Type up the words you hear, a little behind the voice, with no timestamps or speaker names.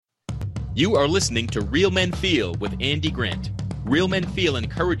You are listening to Real Men Feel with Andy Grant. Real Men Feel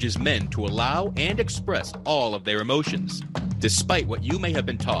encourages men to allow and express all of their emotions. Despite what you may have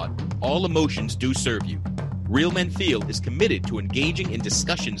been taught, all emotions do serve you. Real Men Feel is committed to engaging in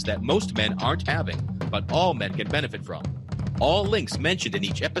discussions that most men aren't having, but all men can benefit from. All links mentioned in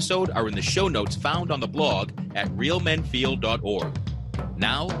each episode are in the show notes found on the blog at realmenfeel.org.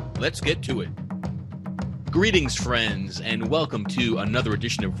 Now, let's get to it. Greetings, friends, and welcome to another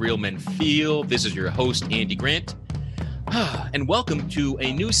edition of Real Men Feel. This is your host, Andy Grant. And welcome to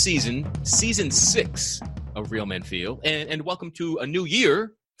a new season, Season 6 of Real Men Feel. And welcome to a new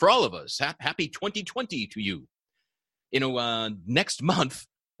year for all of us. Happy 2020 to you. You know, next month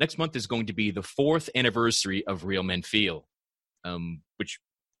is going to be the 4th anniversary of Real Men Feel, which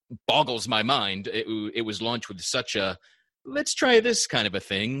boggles my mind. It was launched with such a, let's try this kind of a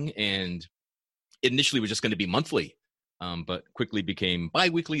thing, and it initially was just going to be monthly, but quickly became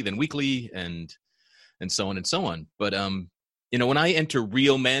bi-weekly, then weekly, and so on and so on. But, you know, when I enter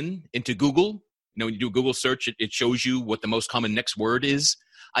real men into Google, you know, when you do a Google search, it shows you what the most common next word is.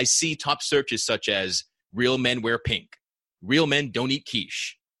 I see top searches such as real men wear pink, real men don't eat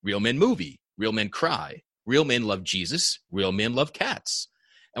quiche, real men movie, real men cry, real men love Jesus, real men love cats.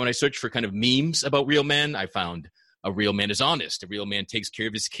 And when I search for kind of memes about real men, I found a real man is honest. A real man takes care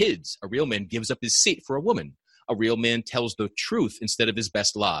of his kids. A real man gives up his seat for a woman. A real man tells the truth instead of his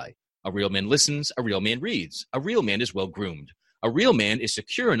best lie. A real man listens. A real man reads. A real man is well-groomed. A real man is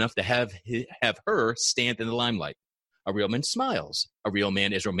secure enough to have her stand in the limelight. A real man smiles. A real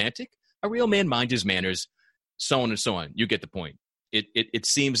man is romantic. A real man minds his manners, so on and so on. You get the point. It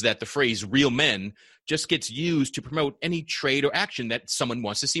seems that the phrase real men just gets used to promote any trait or action that someone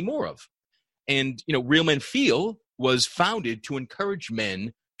wants to see more of. And, you know, Real Men Feel was founded to encourage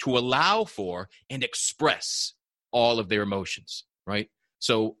men to allow for and express all of their emotions, right?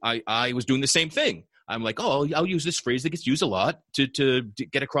 So I was doing the same thing. I'm like, oh, I'll use this phrase that gets used a lot to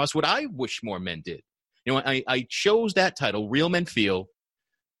get across what I wish more men did. You know, I chose that title, Real Men Feel,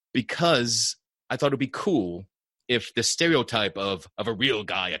 because I thought it would be cool if the stereotype of a real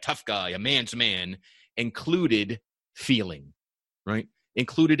guy, a tough guy, a man's man, included feeling, right?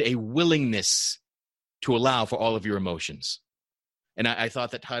 Included a willingness to allow for all of your emotions. And I thought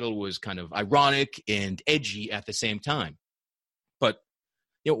that title was kind of ironic and edgy at the same time. But,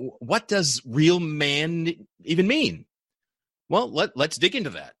 you know, what does real man even mean? Well, let's dig into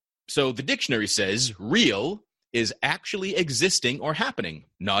that. So the dictionary says real is actually existing or happening,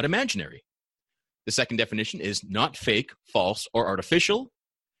 not imaginary. The second definition is not fake, false, or artificial.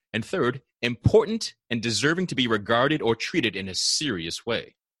 And third, important and deserving to be regarded or treated in a serious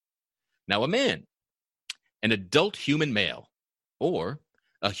way. Now, a man, an adult human male, or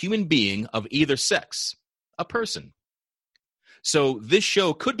a human being of either sex, a person. So this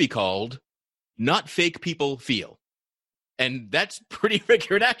show could be called Not Fake People Feel. And that's pretty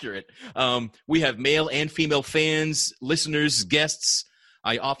figure and accurate. We have male and female fans, listeners, guests.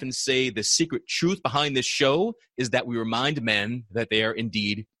 I often say the secret truth behind this show is that we remind men that they are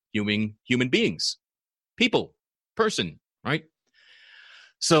indeed human beings, people, person, right?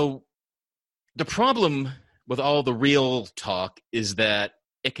 So the problem with all the real talk is that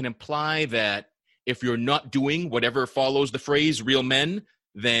it can imply that if you're not doing whatever follows the phrase real men,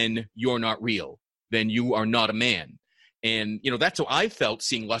 then you're not real. Then you are not a man. And, you know, that's how I felt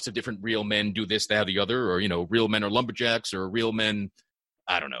seeing lots of different real men do this, that, or the other, or, you know, real men are lumberjacks, or real men,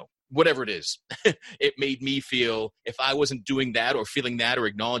 I don't know, whatever it is. It made me feel if I wasn't doing that or feeling that or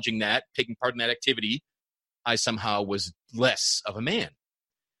acknowledging that, taking part in that activity, I somehow was less of a man.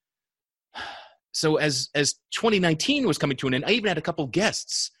 So as 2019 was coming to an end, I even had a couple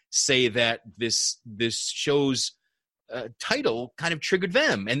guests say that this show's title kind of triggered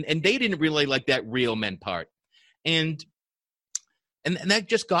them, and they didn't really like that real men part, and that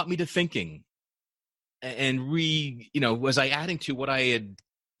just got me to thinking, and was I adding to what I had,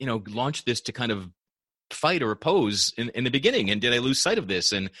 you know, launched this to kind of fight or oppose in the beginning, and did I lose sight of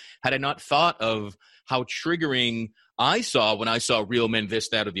this, and had I not thought of how triggering I saw when I saw real men this,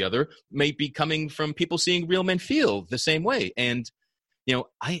 that, or the other may be coming from people seeing real men feel the same way. And, you know,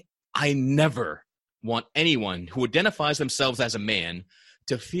 I never want anyone who identifies themselves as a man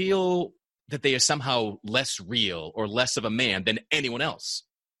to feel that they are somehow less real or less of a man than anyone else.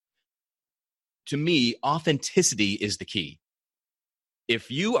 To me, authenticity is the key. If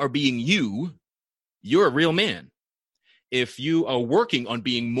you are being you, you're a real man. If you are working on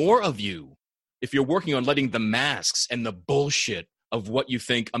being more of you, if you're working on letting the masks and the bullshit of what you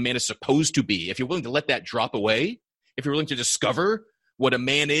think a man is supposed to be, if you're willing to let that drop away, if you're willing to discover what a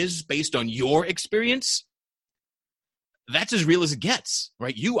man is based on your experience, that's as real as it gets,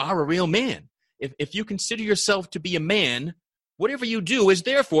 right? You are a real man. If you consider yourself to be a man, whatever you do is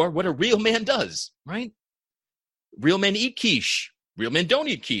therefore what a real man does, right? Real men eat quiche. Real men don't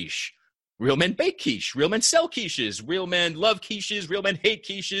eat quiche. Real men bake quiche. Real men sell quiches. Real men love quiches. Real men hate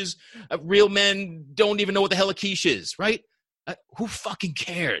quiches. Real men don't even know what the hell a quiche is, right? Who fucking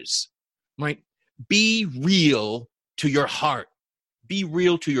cares, right? Be real to your heart. Be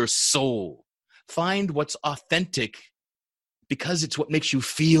real to your soul. Find what's authentic because it's what makes you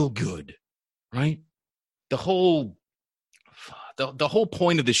feel good, right? The whole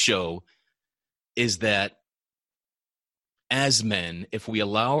point of the show is that as men, if we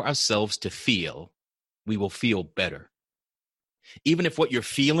allow ourselves to feel, we will feel better. Even if what you're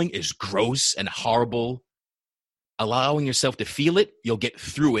feeling is gross and horrible, allowing yourself to feel it, you'll get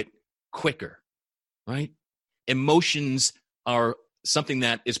through it quicker, right? Emotions are something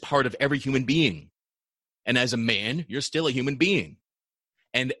that is part of every human being. And as a man, you're still a human being.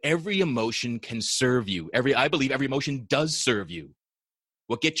 And every emotion can serve you. I believe every emotion does serve you.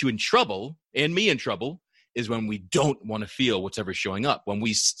 What gets you in trouble, and me in trouble, is when we don't want to feel what's ever showing up. When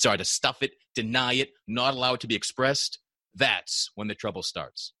we start to stuff it, deny it, not allow it to be expressed, that's when the trouble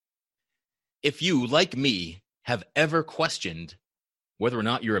starts. If you, like me, have ever questioned whether or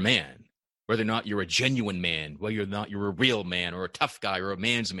not you're a man, whether or not you're a genuine man, whether or not you're a real man or a tough guy or a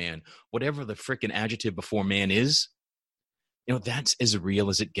man's man, whatever the frickin' adjective before man is, that's as real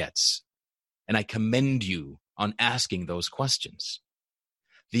as it gets. And I commend you on asking those questions.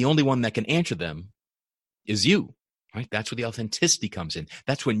 The only one that can answer them is you, right? That's where the authenticity comes in.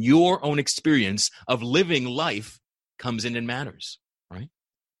 That's when your own experience of living life comes in and matters, right?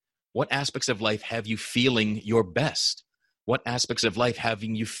 What aspects of life have you feeling your best? What aspects of life have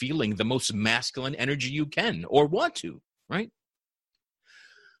you feeling the most masculine energy you can or want to, right?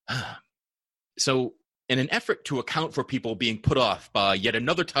 So in an effort to account for people being put off by yet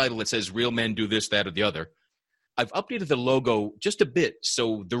another title that says real men do this, that, or the other, I've updated the logo just a bit.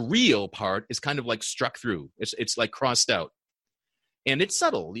 So the real part is kind of like struck through. It's like crossed out. And it's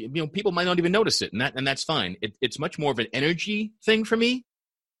subtle. People might not even notice it, and that's fine. It's much more of an energy thing for me.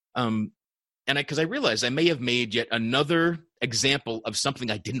 Because I realized I may have made yet another example of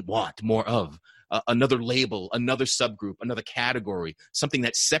something I didn't want more of, another label, another subgroup, another category, something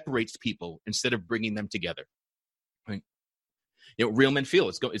that separates people instead of bringing them together. Right? Real Men Feel.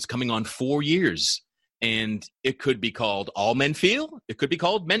 It's coming on 4 years, and it could be called All Men Feel. It could be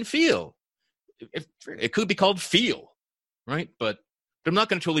called Men Feel. It could be called Feel, right? But I'm not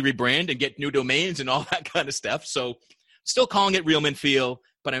going to totally rebrand and get new domains and all that kind of stuff. So still calling it Real Men Feel,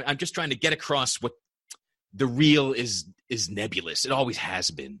 but I'm just trying to get across what the real is nebulous. It always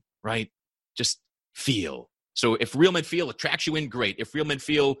has been, right? Just feel. So if Real Men Feel attracts you in, great. If Real Men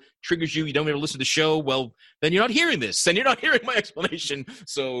Feel triggers you, you don't even listen to the show, well, then you're not hearing this, and you're not hearing my explanation.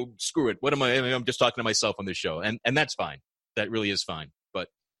 So screw it. I'm just talking to myself on this show, and that's fine. That really is fine. But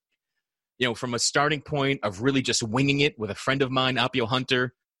from a starting point of really just winging it with a friend of mine, Appio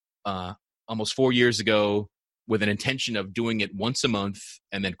Hunter, almost 4 years ago, with an intention of doing it once a month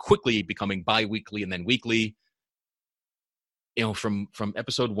and then quickly becoming bi-weekly and then weekly. From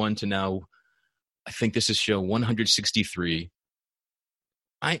episode 1 to now, I think this is show 163.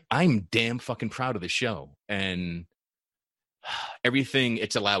 I'm damn fucking proud of the show and everything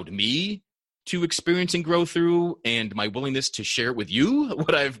it's allowed me to experience and grow through, and my willingness to share with you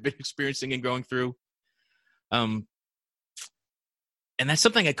what I've been experiencing and going through. And that's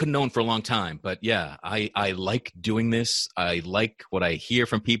something I couldn't own for a long time. But yeah, I like doing this. I like what I hear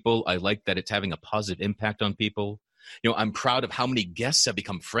from people. I like that it's having a positive impact on people. I'm proud of how many guests have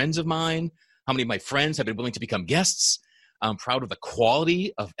become friends of mine, how many of my friends have been willing to become guests. I'm proud of the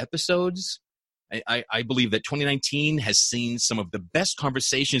quality of episodes. I believe that 2019 has seen some of the best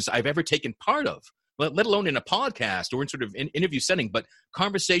conversations I've ever taken part of, let alone in a podcast or in sort of an interview setting, but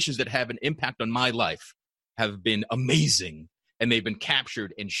conversations that have an impact on my life have been amazing. And they've been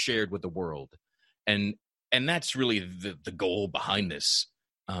captured and shared with the world. And that's really the goal behind this.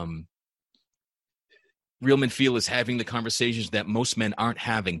 Real Men Feel is having the conversations that most men aren't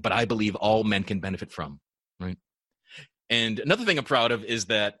having, but I believe all men can benefit from, right? And another thing I'm proud of is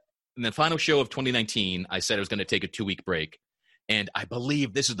that in the final show of 2019, I said I was going to take a 2-week break. And I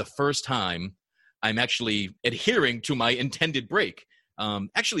believe this is the first time I'm actually adhering to my intended break.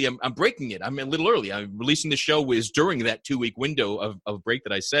 Actually, I'm breaking it. I'm a little early. I'm releasing the show is during that 2-week window of break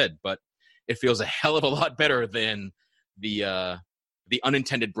that I said, but it feels a hell of a lot better than the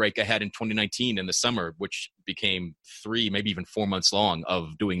unintended break I had in 2019 in the summer, which became 3, maybe even 4 months long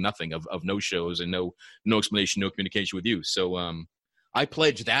of doing nothing, of no shows and no explanation, no communication with you. So I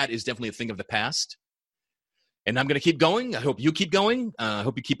pledge that is definitely a thing of the past. And I'm going to keep going. I hope you keep going. I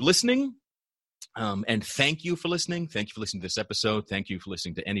hope you keep listening. And thank you for listening. Thank you for listening to this episode. Thank you for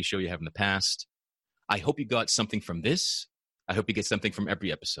listening to any show you have in the past. I hope you got something from this. I hope you get something from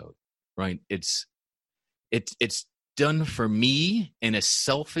every episode, right? It's done for me in a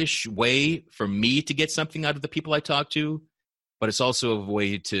selfish way for me to get something out of the people I talk to, but it's also a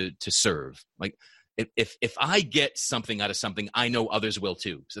way to serve. Like if I get something out of something, I know others will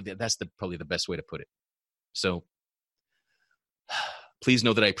too. So that's probably the best way to put it. So please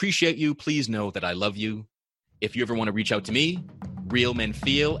know that I appreciate you. Please know that I love you. If you ever want to reach out to me,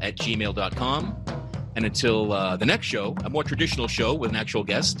 realmenfeel@gmail.com. And until the next show, a more traditional show with an actual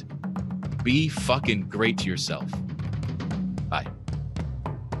guest, be fucking great to yourself. Bye.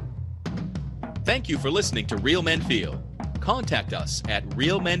 Thank you for listening to Real Men Feel. Contact us at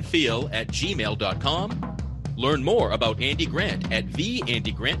realmenfeel@gmail.com. Learn more about Andy Grant at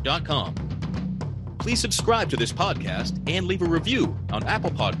theandygrant.com. Please subscribe to this podcast and leave a review on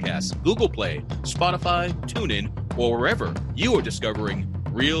Apple Podcasts, Google Play, Spotify, TuneIn, or wherever you are discovering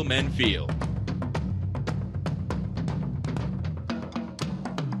Real Men Feel.